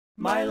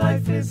My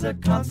life is a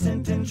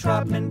constant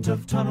entrapment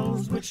of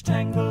tunnels which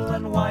tangle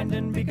and wind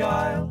and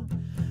beguile.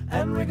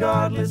 And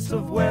regardless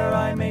of where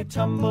I may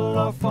tumble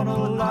or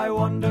funnel, I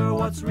wonder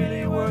what's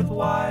really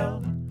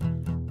worthwhile.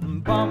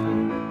 Bum,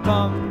 bum,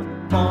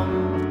 bum,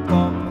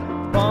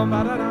 bum, bum, bum,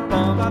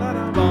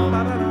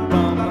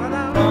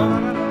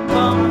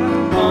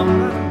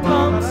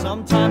 bum.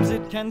 Sometimes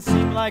it can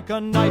seem like a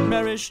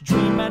nightmarish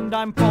dream, and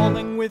I'm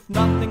falling with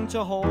nothing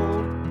to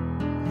hold.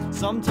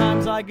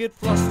 Sometimes I get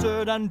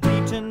flustered and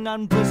beaten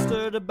and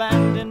blistered,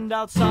 abandoned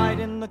outside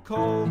in the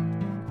cold.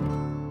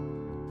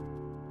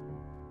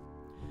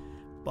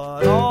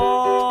 But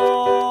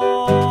all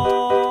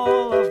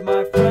of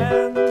my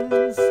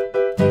friends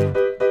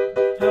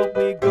help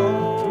me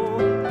go.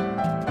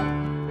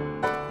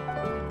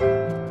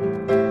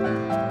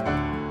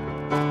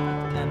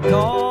 And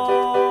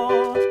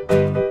all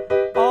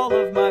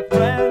of my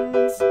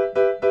friends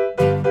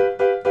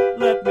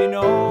let me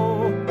know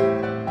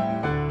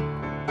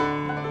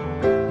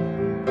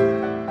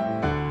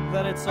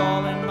that it's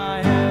all in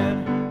my head.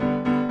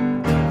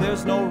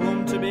 There's no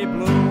room to be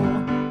blue.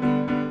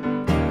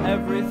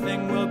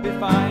 Everything will be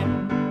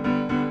fine.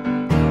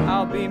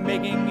 I'll be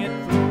making it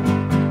through.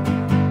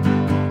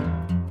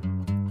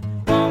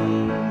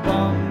 Bum,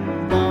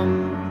 bum,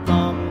 bum,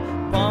 bum,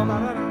 bum,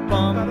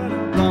 bum,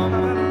 bum,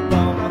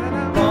 bum,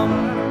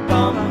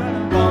 bum,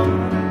 bum,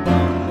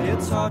 bum.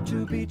 It's hard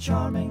to be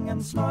charming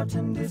and smart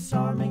and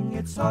disarming.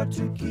 It's hard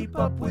to keep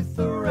up with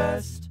the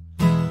rest.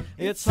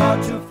 It's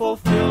hard to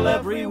fulfill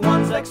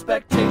everyone's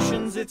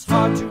expectations. It's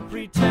hard to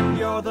pretend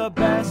you're the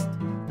best.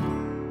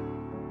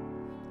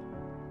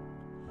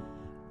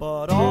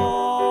 But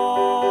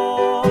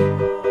all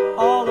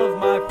of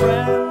my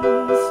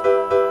friends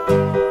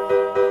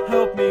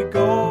help me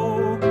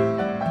go.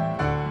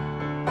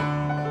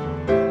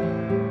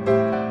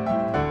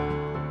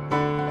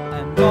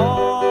 And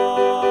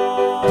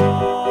all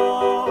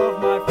of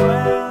my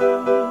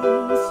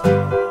friends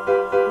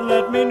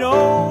let me know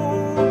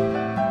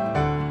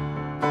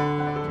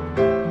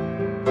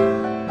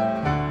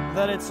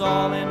that it's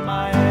all in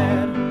my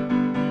head.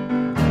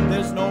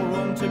 There's no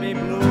room to be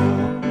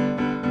blue.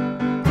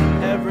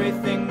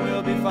 Everything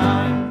will be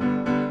fine.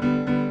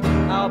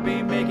 I'll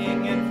be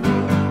making it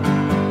through.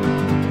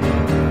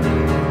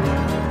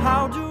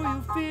 How do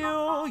you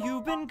feel?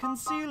 You've been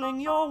concealing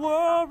your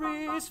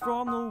worries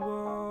from the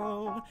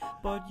world,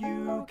 but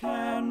you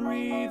can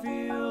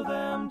reveal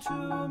them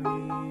to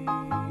me.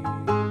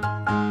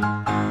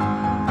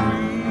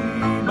 We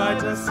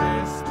might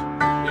assist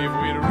if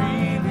we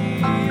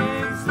really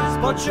exist,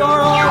 but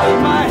you're all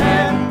in my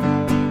head.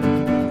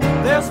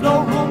 There's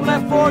no room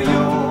left for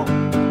you.